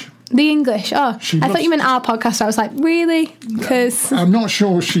English. The English. Oh, I thought you meant our podcast. I was like, really? Because I'm not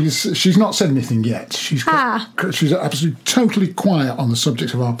sure. She's not said anything yet. She's absolutely totally quiet on the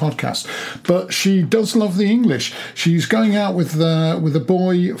subject of our podcast, but she does love the English. She's going out with a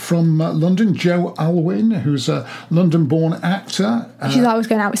boy from London, Joe Alwyn, who's a London-born actor. She's always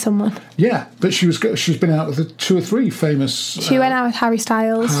going out with someone. Yeah, but she's been out with 2 or 3 famous. She went out with Harry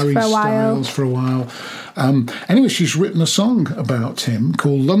Styles for a while. Anyway, she's written a song about him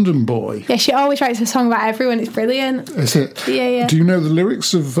called London Boy. Yeah, she always writes a song about everyone. It's brilliant. Is it? Yeah. Do you know the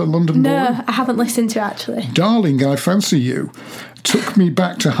lyrics of London Boy? No, I haven't listened to it, actually. Darling, I fancy you. took me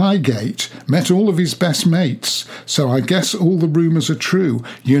back to Highgate, met all of his best mates, so I guess all the rumours are true.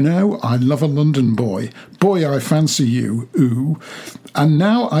 You know, I love a London boy. Boy, I fancy you, ooh. And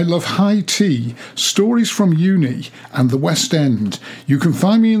now I love high tea, stories from uni and the West End. You can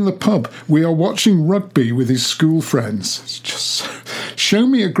find me in the pub. We are watching rugby with his school friends. It's just show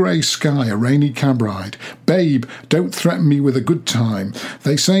me a grey sky, a rainy cab ride. Babe, don't threaten me with a good time.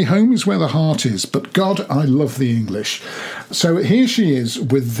 They say home is where the heart is, but God, I love the English. So here she is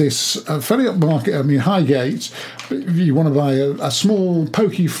with this fairly upmarket, Highgate. If you want to buy a small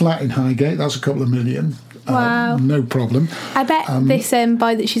pokey flat in Highgate, that's a couple of million. Wow. No problem. I bet this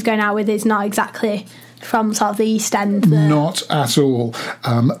boy that she's going out with is not exactly from sort of the East End there. Not at all.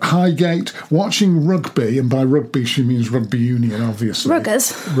 Highgate, watching rugby, and by rugby she means rugby union, obviously.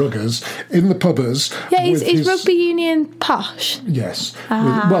 Ruggers. In the pubbers. Yeah, is rugby union posh? Yes.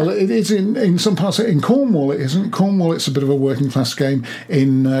 Well, it is in some parts. In Cornwall it isn't. Cornwall, it's a bit of a working class game.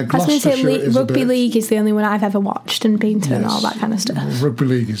 In Gloucestershire, it is Rugby League is the only one I've ever watched and been to and all that kind of stuff. Rugby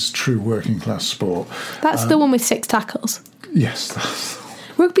League is true working class sport. That's the one with 6 tackles. Yes,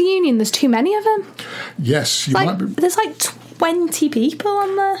 Rugby union, there's too many of them. Yes, there's like 20 people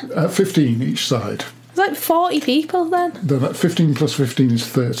on there. 15 each side. There's like 40 people then. 15 plus 15 is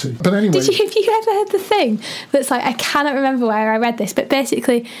 30. But anyway... Have you ever heard the thing that's like, I cannot remember where I read this, but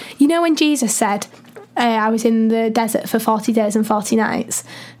basically, you know when Jesus said, I was in the desert for 40 days and 40 nights...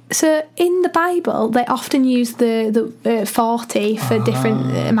 So in the Bible, they often use the 40 for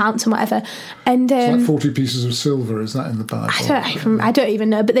different amounts and whatever. And it's like 40 pieces of silver, is that in the Bible? I don't even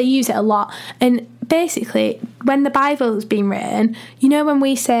know, but they use it a lot. And basically, when the Bible's been written, you know when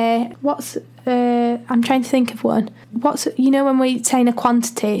we say, I'm trying to think of one. When we say in a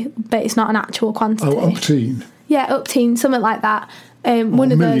quantity, but it's not an actual quantity? Oh, upteen. Yeah, upteen, something like that.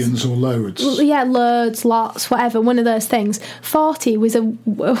 One of millions or loads. Yeah, loads, lots, whatever, one of those things. 40 was a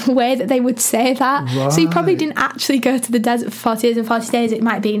way that they would say that. Right. So he probably didn't actually go to the desert for 40 days and 40 days. It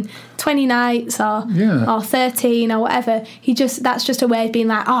might have been 20 nights or 13 or whatever. That's just a way of being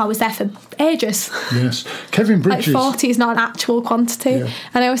like, I was there for ages. Yes. Kevin Bridges. Like 40 is not an actual quantity. Yeah.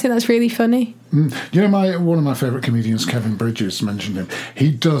 And I always think that's really funny. You know, one of my favourite comedians, Kevin Bridges, mentioned him.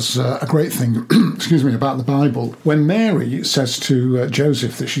 He does a great thing, excuse me, about the Bible. When Mary says to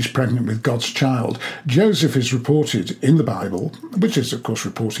Joseph that she's pregnant with God's child, Joseph is reported in the Bible, which is, of course,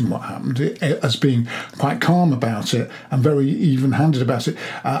 reporting what happened, as being quite calm about it and very even-handed about it.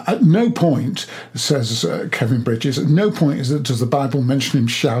 At no point, says Kevin Bridges, at no point does the Bible mention him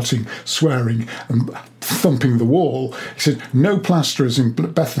shouting, swearing and thumping the wall. He said, no plasterers in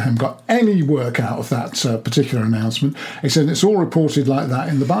Bethlehem got any work out of that particular announcement. He said, it's all reported like that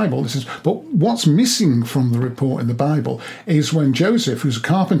in the Bible. He says, but what's missing from the report in the Bible is when Joseph, who's a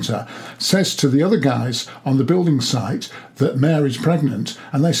carpenter, says to the other guys on the building site that Mary's pregnant,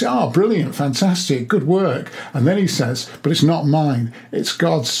 and they say, brilliant, fantastic, good work. And then he says, but it's not mine, it's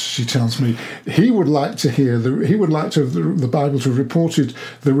God's, she tells me. He would like to hear, the Bible to have reported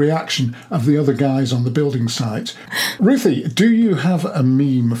the reaction of the other guys on the building site. Ruthie, do you have a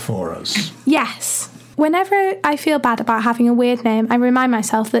meme for us? Yes. Whenever I feel bad about having a weird name, I remind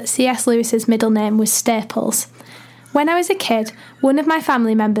myself that C.S. Lewis's middle name was Staples. When I was a kid, one of my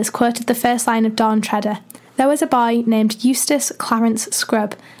family members quoted the first line of Dawn Treader. There was a boy named Eustace Clarence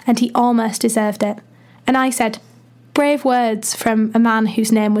Scrubb, and he almost deserved it. And I said, brave words from a man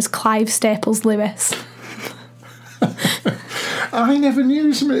whose name was Clive Staples Lewis. I never knew.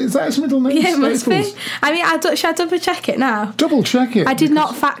 Is that his middle name? Yeah, it must be. I mean, should I double check it now? Double check it. I did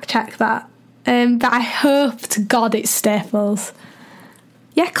not fact check that, but I hope to God it's Staples.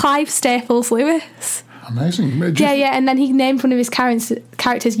 Yeah, Clive Staples Lewis. Amazing. Yeah, and then he named one of his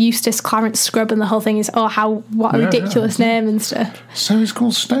characters Eustace Clarence Scrubb, and the whole thing is, what a ridiculous name and stuff. So he's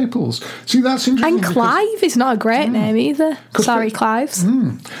called Staples. See, that's interesting. And Clive is not a great name either. Sorry, Clives.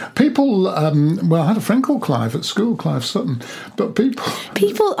 People, I had a friend called Clive at school, Clive Sutton, but people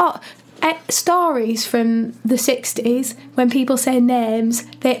stories from the 60s, when people say names,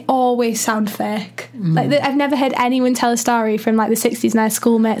 they always sound fake. Like I've never heard anyone tell a story from like the 60s and their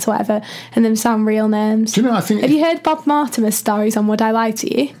schoolmates or whatever and them sound real names. Do you know, I think... Have you heard Bob Mortimer's stories on Would I Lie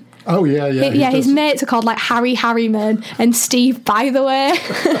to You? Oh, yeah. His mates are called like Harry Harryman and Steve By the Way.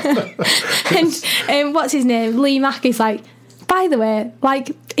 And what's his name? Lee Mack is like, by the way,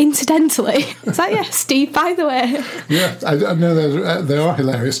 like, incidentally. Is that Steve, by the way? Yeah, I know they are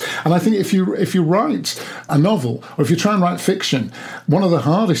hilarious. And I think if you write a novel, or if you try and write fiction, one of the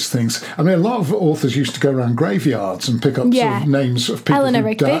hardest things, I mean, a lot of authors used to go around graveyards and pick up sort of names of people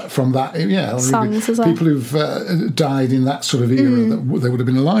from that, songs as well. People who've died in that sort of era, that they would have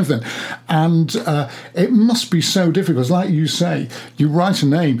been alive then. And it must be so difficult. Like you say, you write a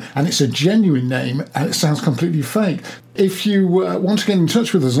name and it's a genuine name and it sounds completely fake. If you want to get in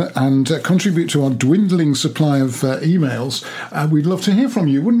touch with us and contribute to our dwindling supply of emails, we'd love to hear from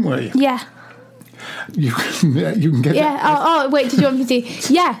you, wouldn't we? Yeah. You can get... Yeah, wait, did you want me to...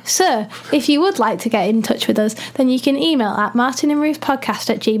 Yeah, so if you would like to get in touch with us, then you can email at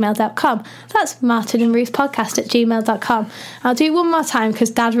martinandruthpodcast@gmail.com. That's martinandruthpodcast@gmail.com. I'll do it one more time because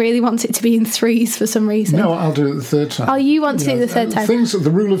Dad really wants it to be in threes for some reason. No, I'll do it the third time. Oh, you want to do it the third time?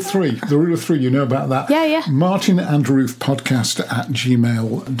 The rule of three, you know about that. Yeah.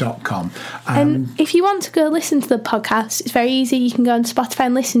 martinandruthpodcast@gmail.com. And if you want to go listen to the podcast, it's very easy. You can go on Spotify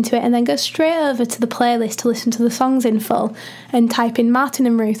and listen to it and then go straight over to the playlist to listen to the songs in full and type in Martin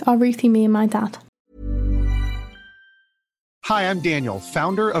and Ruth or Ruthie, Me and My Dad. Hi, I'm Daniel,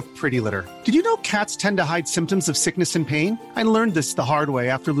 founder of Pretty Litter. Did you know cats tend to hide symptoms of sickness and pain? I learned this the hard way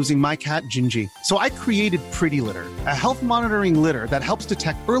after losing my cat, Gingy. So I created Pretty Litter, a health monitoring litter that helps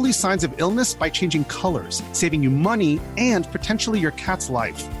detect early signs of illness by changing colors, saving you money and potentially your cat's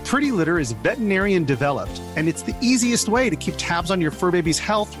life. Pretty Litter is veterinarian developed, and it's the easiest way to keep tabs on your fur baby's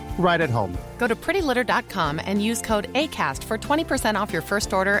health right at home. Go to prettylitter.com and use code ACAST for 20% off your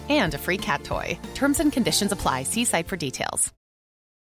first order and a free cat toy. Terms and conditions apply. See site for details.